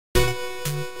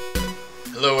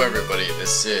Hello everybody,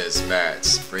 this is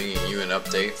Matt, bringing you an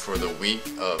update for the week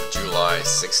of July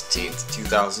 16th,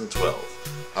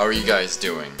 2012. How are you guys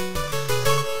doing?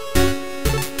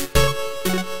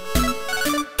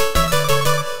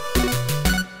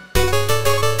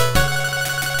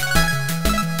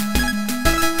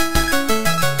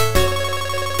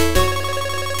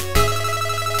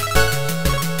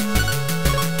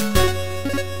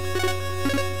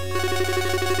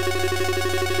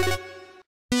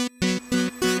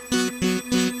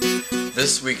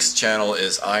 This week's channel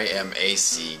is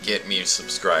TeknoAXE, Get Me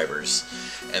Subscribers,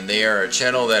 and they are a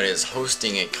channel that is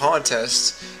hosting a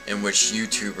contest in which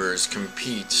YouTubers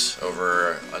compete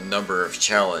over a number of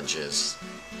challenges.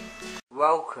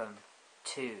 Welcome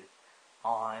to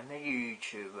I'm a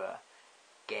YouTuber,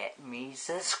 Get Me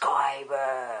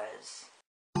Subscribers.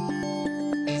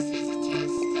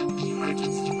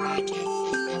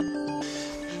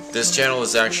 This channel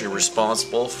is actually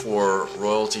responsible for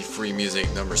royalty-free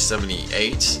music number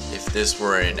 78 if this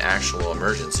were an actual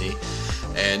emergency,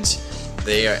 and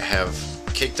they have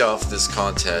kicked off this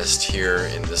contest here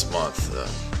in this month.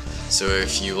 So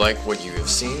if you like what you have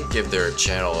seen, give their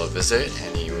channel a visit,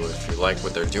 and if you like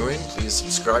what they're doing, please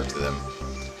subscribe to them.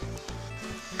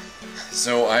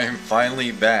 So I am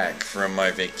finally back from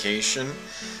my vacation.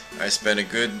 I spent a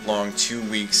good long 2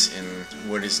 weeks in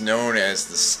what is known as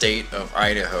the state of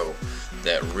Idaho,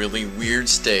 that really weird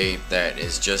state that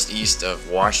is just east of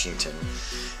Washington.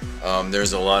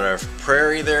 There's a lot of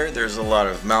prairie there, there's a lot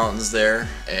of mountains there,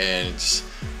 and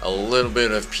a little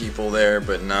bit of people there,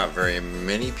 but not very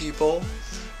many people.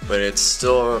 But it's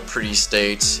still a pretty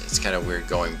state. It's kind of weird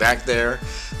going back there,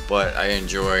 but I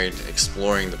enjoyed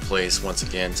exploring the place once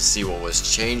again to see what was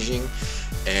changing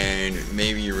and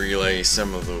maybe relay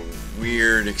some of the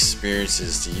weird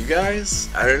experiences to you guys.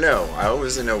 I don't know, I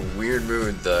was in a weird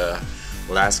mood the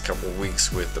last couple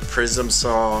weeks with the Prism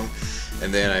song,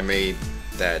 and then I made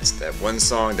that one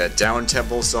song, that down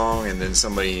tempo song, and then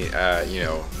somebody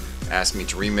asked me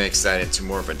to remix that into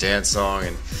more of a dance song,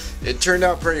 and it turned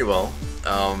out pretty well.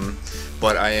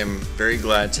 But I am very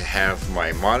glad to have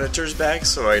my monitors back,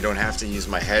 so I don't have to use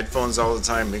my headphones all the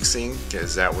time mixing,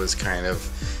 because that was kind of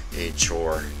a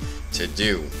chore to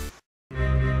do.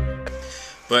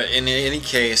 But in any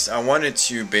case, I wanted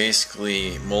to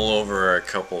basically mull over a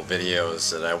couple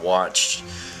videos that I watched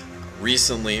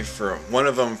recently, for one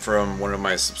of them from one of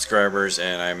my subscribers,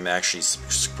 and I'm actually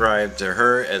subscribed to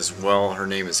her as well. Her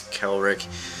name is Qelric,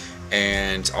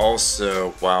 and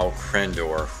also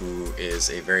WoWCrendor, who is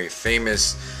a very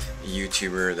famous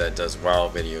YouTuber that does WoW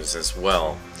videos as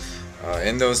well.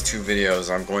 In those two videos,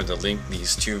 I'm going to link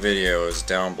these two videos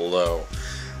down below.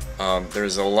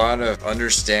 There's a lot of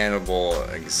understandable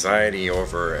anxiety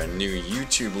over a new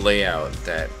YouTube layout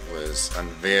that was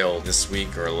unveiled this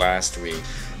week or last week.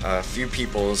 A few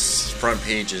people's front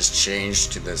pages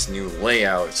changed to this new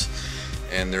layout,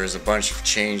 and there's a bunch of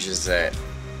changes that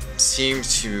seem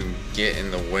to get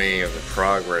in the way of the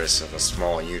progress of a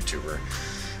small YouTuber.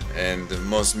 And the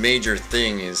most major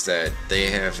thing is that they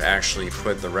have actually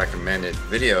put the recommended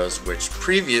videos, which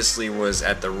previously was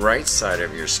at the right side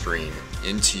of your screen,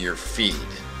 into your feed.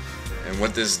 And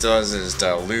what this does is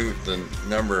dilute the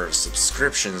number of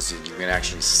subscriptions that you can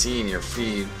actually see in your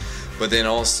feed, but then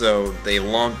also they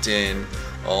lumped in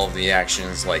all of the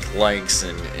actions like likes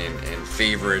and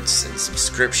favorites and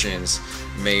subscriptions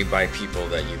made by people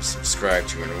that you've subscribed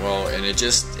to, and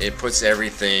it puts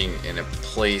everything in a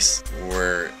place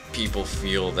where people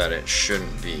feel that it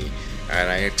shouldn't be, and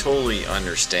I totally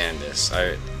understand this.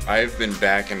 I've been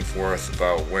back and forth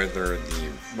about whether the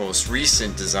most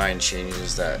recent design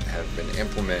changes that have been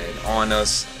implemented on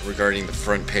us regarding the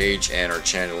front page and our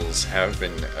channels have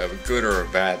been a good or a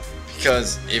bad.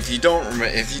 Because if you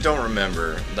don't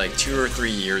remember, like 2 or 3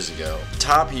 years ago,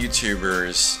 top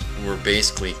YouTubers were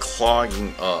basically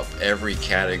clogging up every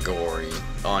category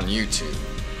on YouTube.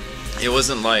 It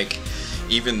wasn't like,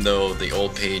 even though the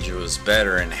old page was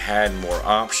better and had more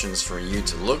options for you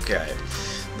to look at,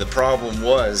 the problem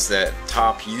was that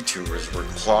top YouTubers were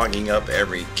clogging up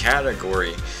every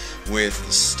category with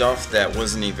stuff that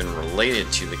wasn't even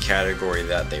related to the category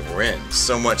that they were in.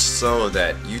 So much so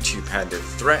that YouTube had to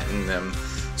threaten them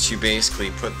to basically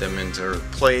put them into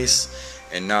place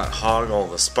and not hog all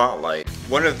the spotlight.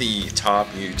 One of the top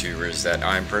YouTubers that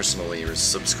I'm personally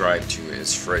subscribed to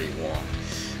is Freddie Wong,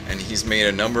 and he's made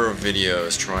a number of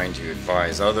videos trying to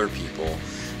advise other people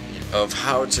of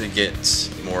how to get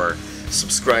more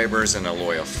subscribers and a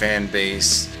loyal fan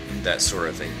base, that sort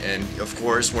of thing. And of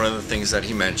course, one of the things that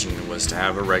he mentioned was to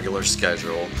have a regular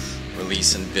schedule,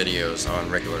 releasing videos on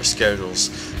regular schedules.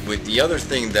 With the other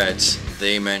thing that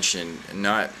they mention,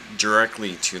 not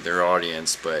directly to their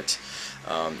audience, but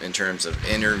in terms of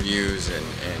interviews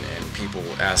and people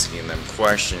asking them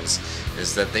questions,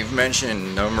 is that they've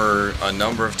mentioned a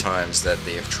number of times that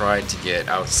they have tried to get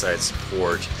outside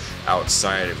support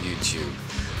outside of YouTube.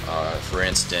 For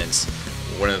instance,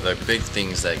 one of the big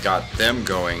things that got them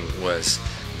going was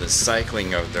the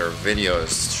cycling of their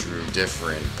videos through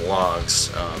different blogs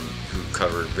who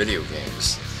covered video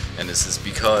games. And this is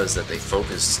because that they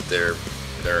focused their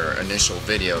initial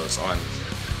videos on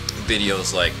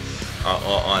videos like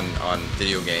on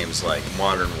video games like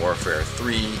Modern Warfare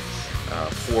 3,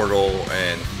 Portal,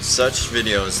 and such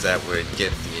videos that would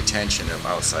get the attention of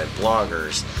outside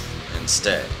bloggers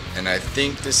instead. And I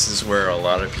think this is where a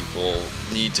lot of people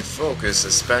need to focus,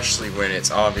 especially when it's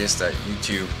obvious that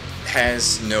YouTube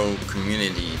has no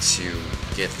community to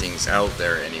get things out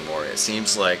there anymore. It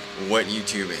seems like what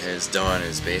YouTube has done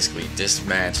is basically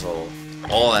dismantle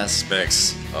all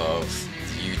aspects of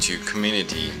the YouTube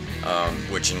community,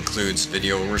 which includes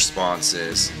video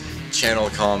responses, channel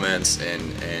comments,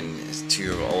 and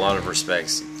to a lot of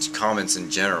respects, comments in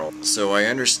general. So I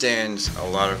understand a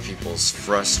lot of people's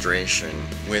frustration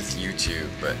with YouTube,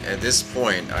 but at this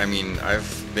point, I mean,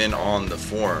 I've been on the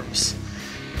forums,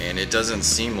 and it doesn't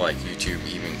seem like YouTube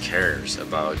even cares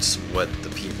about what the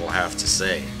people have to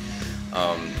say.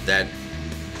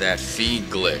 That feed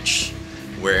glitch,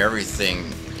 where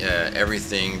everything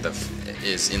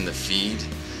is in the feed,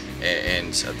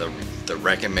 and the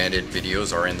recommended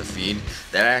videos are in the feed,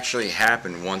 that actually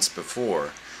happened once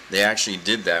before. They actually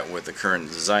did that with the current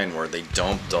design, where they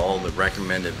dumped all the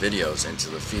recommended videos into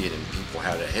the feed and people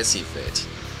had a hissy fit.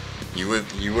 You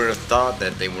would have thought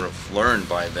that they would have learned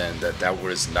by then that that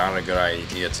was not a good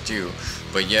idea to do,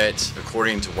 but yet,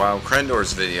 according to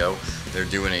WoWCrendor's video, they're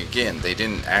doing it again. They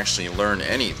didn't actually learn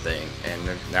anything,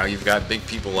 and now you've got big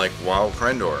people like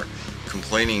WoWCrendor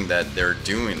complaining that they're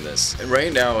doing this. And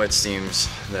right now it seems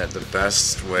that the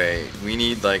best way, we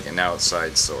need like an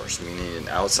outside source. We need an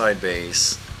outside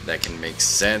base that can make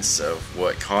sense of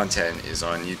what content is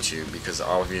on YouTube, because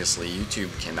obviously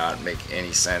YouTube cannot make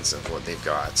any sense of what they've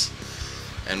got.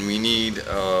 And we need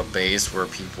a base where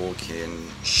people can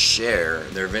share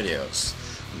their videos.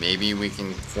 Maybe we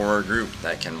can form a group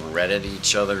that can Reddit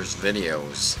each other's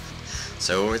videos.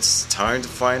 So it's time to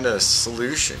find a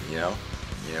solution, you know?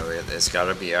 It's got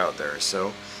to be out there.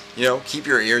 So, keep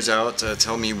your ears out to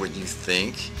tell me what you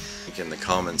think in the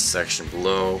comments section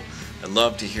below. I'd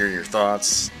love to hear your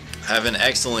thoughts. Have an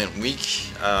excellent week.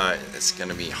 It's going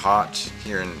to be hot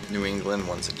here in New England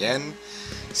once again.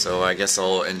 So I guess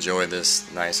I'll enjoy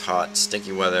this nice, hot,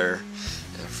 sticky weather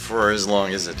for as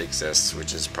long as it exists,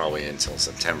 which is probably until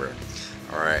September.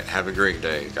 Alright, have a great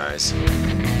day, guys.